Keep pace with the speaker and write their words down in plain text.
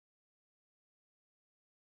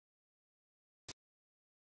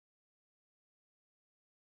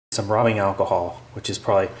some rubbing alcohol, which is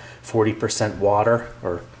probably 40% water,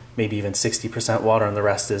 or maybe even 60% water, and the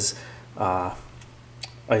rest is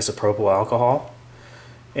isopropyl alcohol.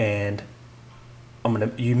 And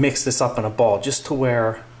you mix this up in a ball just to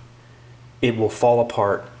where it will fall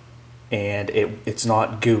apart and it's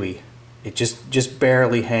not gooey. It just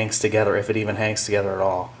barely hangs together, if it even hangs together at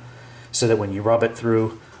all, so that when you rub it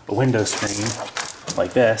through a window screen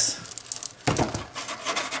like this,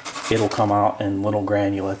 it'll come out in little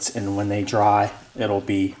granulates, and when they dry, it'll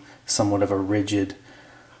be somewhat of a rigid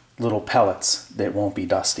little pellets that won't be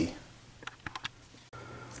dusty.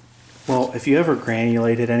 Well, if you ever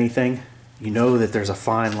granulated anything, you know that there's a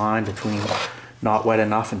fine line between not wet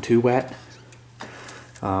enough and too wet.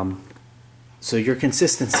 So your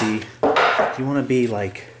consistency, you want to be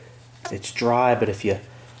like, it's dry, but if you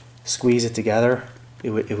squeeze it together,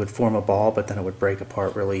 it would form a ball, but then it would break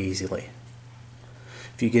apart really easily.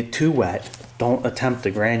 If you get too wet, don't attempt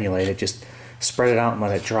to granulate it, just spread it out and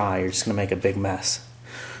let it dry. You're just going to make a big mess.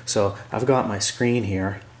 So I've got my screen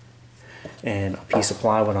here and a piece of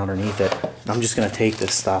plywood underneath it. I'm just going to take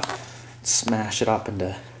this stuff, smash it up into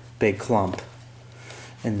a big clump,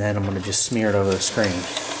 and then I'm going to just smear it over the screen.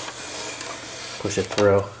 Push it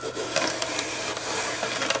through.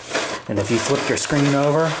 And if you flip your screen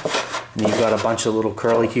over and you've got a bunch of little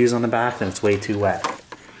curlicues on the back, then it's way too wet.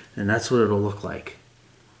 And that's what it'll look like.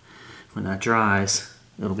 When that dries,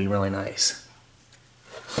 it'll be really nice.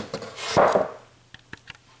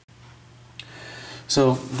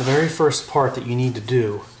 So the very first part that you need to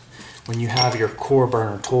do when you have your core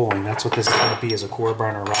burner tooling, that's what this is going to be, is a core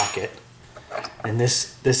burner rocket. And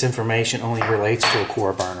this information only relates to a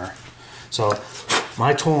core burner. So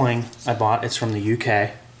my tooling I bought, it's from the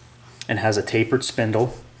UK and has a tapered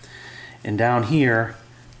spindle. And down here,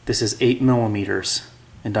 this is 8 millimeters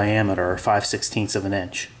in diameter, or 5/16 of an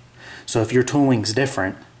inch. So if your tooling's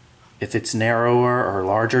different, if it's narrower or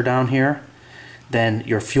larger down here, then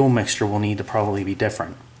your fuel mixture will need to probably be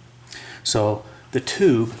different. So the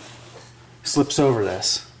tube slips over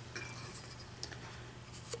this,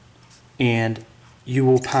 and you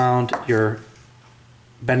will pound your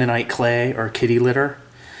bentonite clay or kitty litter,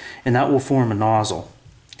 and that will form a nozzle.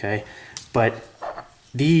 Okay, but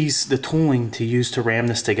the tooling to use to ram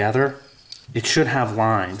this together, it should have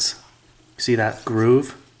lines. See that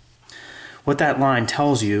groove? What that line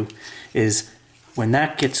tells you is when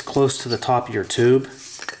that gets close to the top of your tube,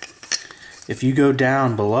 if you go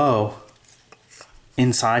down below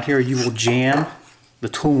inside here, you will jam the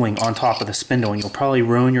tooling on top of the spindle, and you'll probably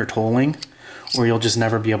ruin your tooling, or you'll just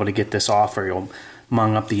never be able to get this off, or you'll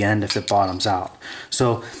mung up the end if it bottoms out.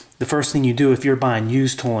 So the first thing you do, if you're buying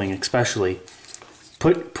used tooling especially,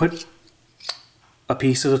 put a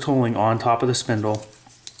piece of the tooling on top of the spindle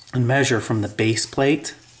and measure from the base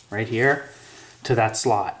plate right here to that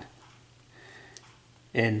slot.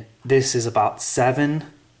 And this is about 7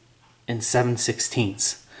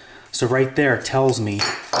 7/16. So right there tells me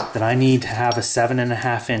that I need to have a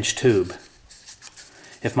 7.5 inch tube.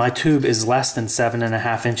 If my tube is less than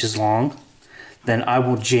 7.5 inches long, then I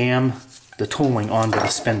will jam the tooling onto the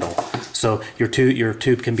spindle. So your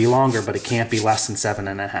tube can be longer, but it can't be less than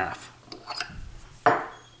 7.5.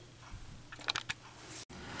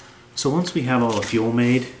 So once we have all the fuel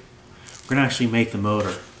made, we're going to actually make the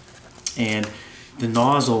motor. And the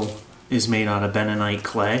nozzle is made out of bentonite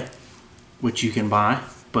clay, which you can buy,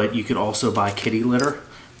 but you could also buy kitty litter,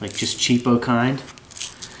 like just cheapo kind.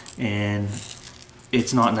 And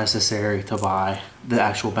it's not necessary to buy the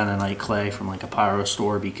actual bentonite clay from like a pyro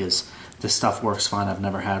store, because this stuff works fine. I've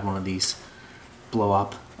never had one of these blow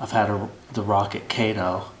up. I've had the Rocket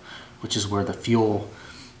Kato, which is where the fuel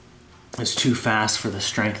is too fast for the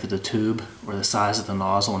strength of the tube or the size of the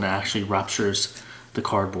nozzle, and it actually ruptures the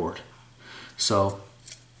cardboard. So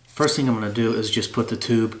first thing I'm going to do is just put the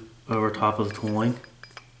tube over top of the tooling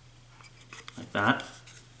like that.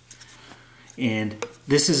 And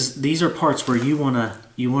these are parts where you want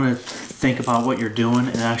to think about what you're doing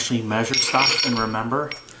and actually measure stuff and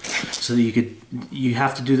remember, so that you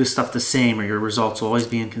have to do this stuff the same, or your results will always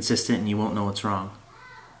be inconsistent and you won't know what's wrong.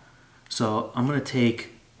 So I'm going to take,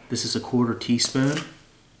 this is a 1/4 teaspoon.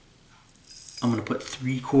 I'm going to put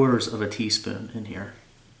 3/4 of a teaspoon in here.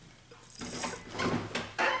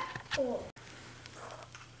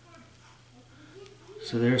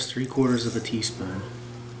 So there's 3/4 of a teaspoon.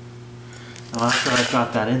 Now after I've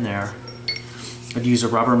got that in there, I'd use a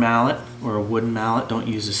rubber mallet or a wooden mallet. Don't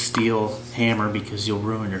use a steel hammer, because you'll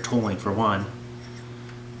ruin your tooling for one.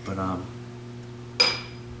 But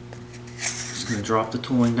just going to drop the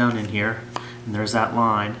tooling down in here, and there's that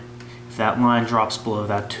line. If that line drops below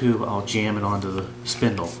that tube, I'll jam it onto the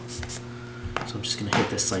spindle. So I'm just going to hit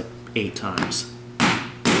this like 8 times.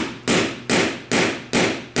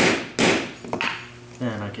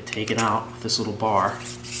 Then I could take it out with this little bar.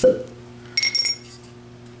 And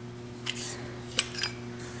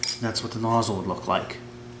that's what the nozzle would look like.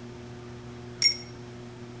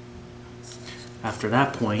 After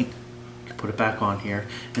that point, you can put it back on here.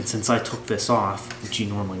 And since I took this off, which you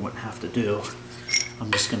normally wouldn't have to do,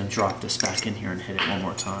 I'm just going to drop this back in here and hit it one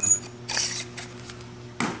more time.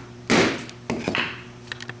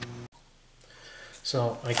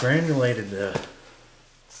 So I granulated the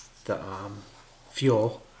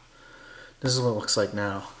fuel. This is what it looks like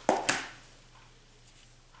now.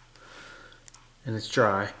 And it's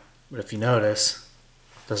dry, but if you notice,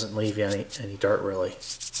 it doesn't leave you any dirt really.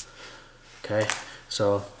 Okay,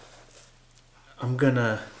 so I'm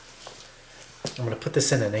gonna put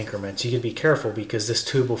this in increments. You gotta be careful because this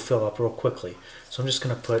tube will fill up real quickly. So I'm just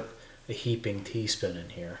gonna put a heaping teaspoon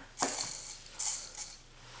in here.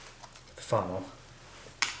 The funnel.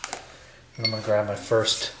 And I'm gonna grab my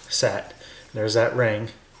first set. There's that ring.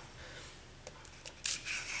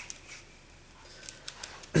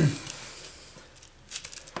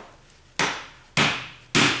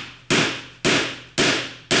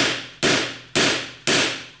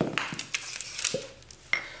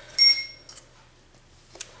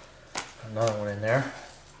 Another one in there.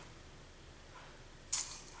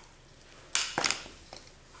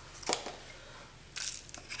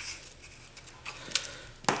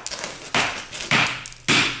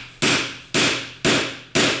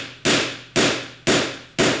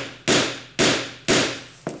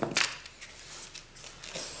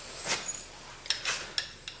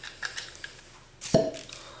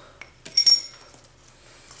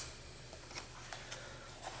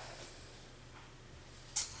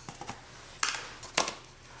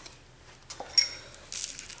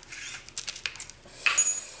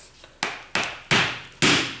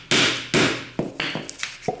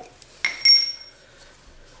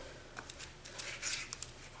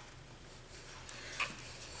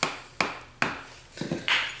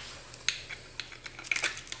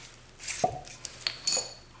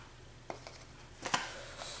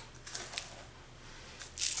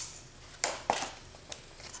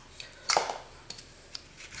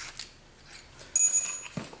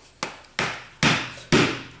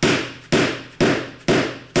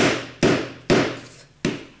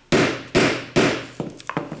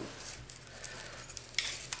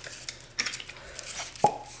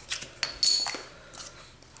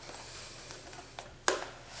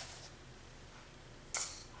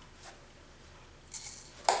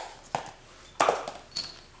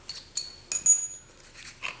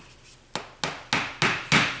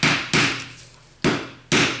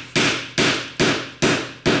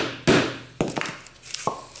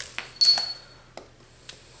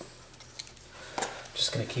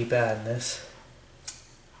 Just going to keep adding this.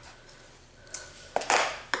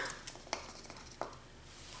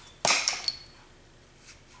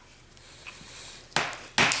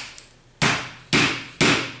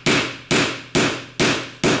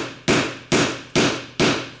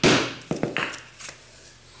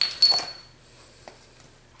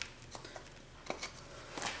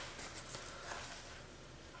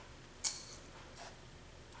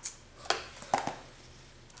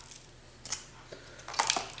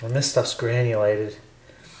 When this stuff's granulated,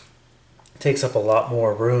 it takes up a lot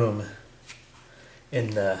more room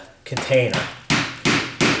in the container,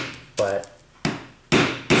 but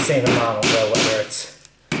the same amount will go whether it's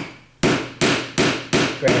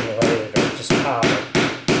granulated or just powder.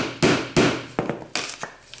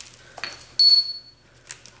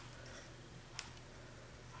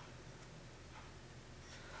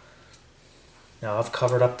 Now I've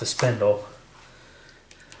covered up the spindle.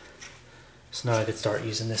 So now I could start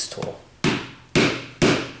using this tool.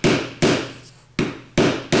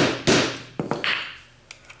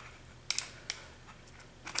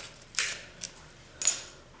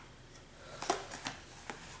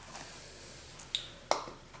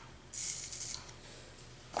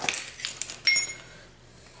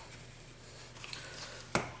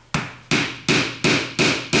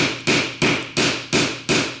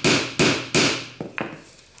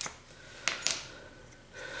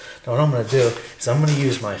 Now what I'm going to do is I'm going to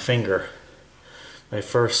use my finger, my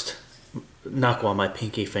first knuckle on my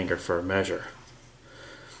pinky finger for a measure.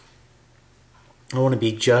 I want to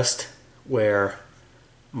be just where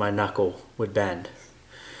my knuckle would bend.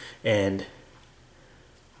 And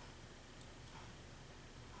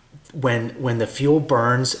when the fuel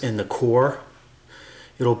burns in the core,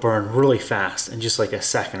 it'll burn really fast in just like a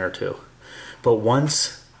second or two. But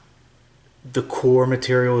once the core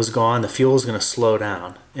material is gone, the fuel is going to slow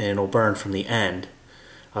down and it'll burn from the end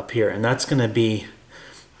up here, and that's going to be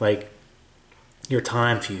like your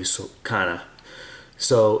time fuse, kind of.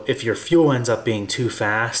 So if your fuel ends up being too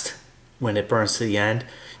fast when it burns to the end,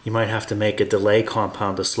 you might have to make a delay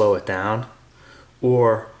compound to slow it down,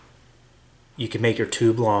 or you can make your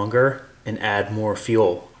tube longer and add more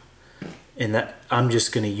fuel. And that, I'm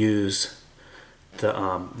just going to use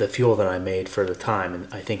the fuel that I made for the time,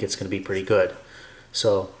 and I think it's going to be pretty good.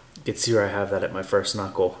 So you can see where I have that at my first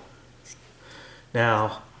knuckle.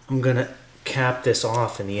 Now I'm going to cap this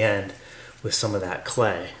off in the end with some of that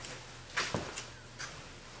clay.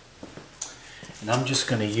 And I'm just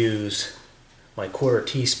going to use my 1/4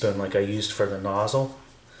 teaspoon like I used for the nozzle,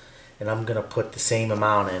 and I'm going to put the same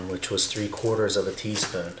amount in, which was 3/4 of a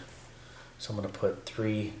teaspoon. So I'm going to put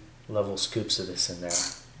 3 level scoops of this in there.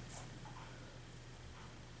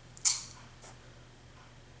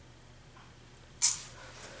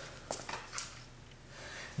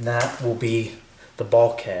 And that will be the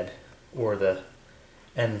bulkhead, or the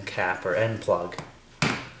end cap or end plug.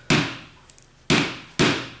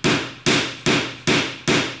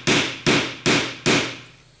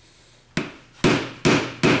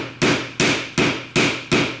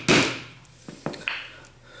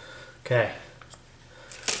 Okay,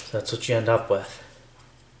 so that's what you end up with.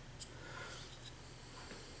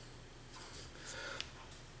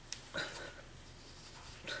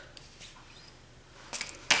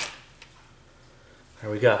 There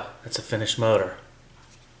we go, that's a finished motor.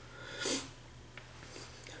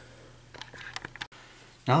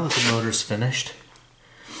 Now that the motor's finished,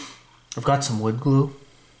 I've got some wood glue.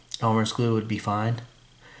 Elmer's glue would be fine.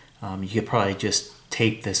 You could probably just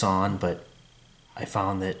tape this on, but I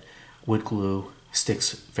found that wood glue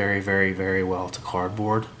sticks very, very, very well to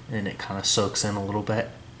cardboard, and it kind of soaks in a little bit.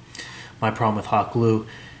 My problem with hot glue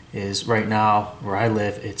is right now where I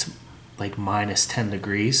live, it's like -10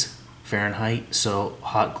 degrees Fahrenheit, so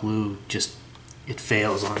hot glue just, it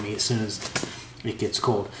fails on me as soon as it gets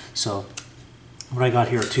cold. So what I got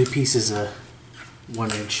here are 2 pieces of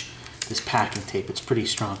 1-inch this packing tape. It's pretty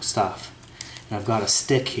strong stuff. And I've got a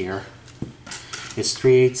stick here. It's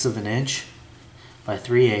 3/8 of an inch by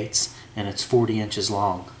 3/8, and it's 40 inches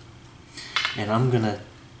long. And I'm gonna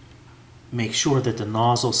make sure that the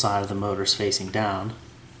nozzle side of the motor is facing down,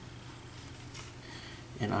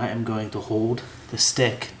 and I am going to hold the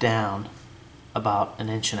stick down about 1.5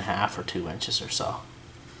 inches or 2 inches or so.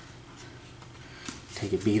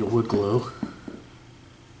 Take a bead of wood glue,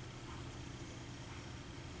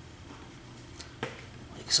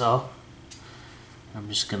 like so. I'm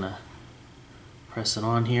just gonna press it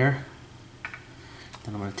on here.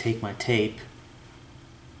 Then I'm going to take my tape,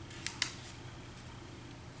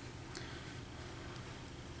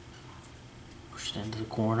 push it into the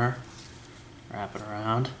corner, wrap it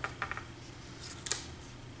around,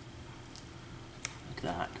 like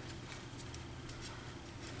that.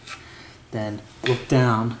 Then look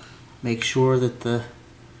down, make sure that the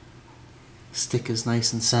stick is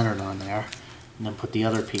nice and centered on there, and then put the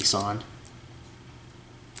other piece on.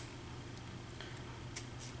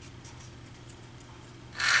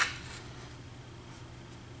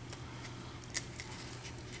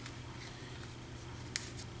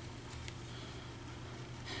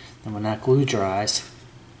 And when that glue dries,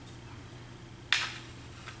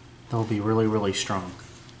 they'll be really, really strong.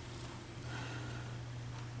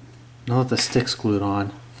 Now that the stick's glued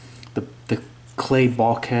on, the clay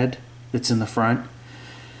bulkhead that's in the front,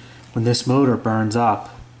 when this motor burns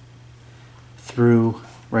up through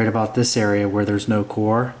right about this area where there's no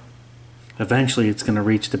core, eventually it's going to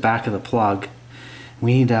reach the back of the plug.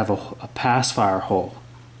 We need to have a pass fire hole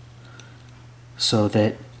so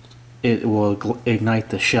that it will ignite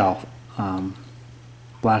the shell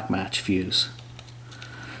black match fuse.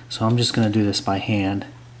 So I'm just going to do this by hand.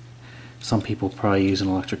 Some people probably use an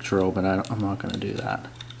electric drill, but I'm not going to do that.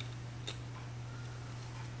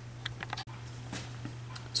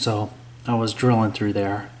 So I was drilling through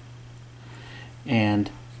there, and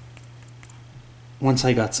once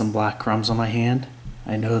I got some black crumbs on my hand,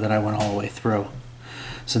 I know that I went all the way through.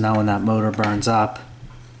 So now when that motor burns up,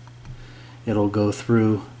 it'll go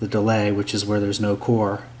through the delay, which is where there's no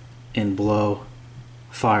core, and blow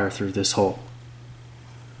fire through this hole.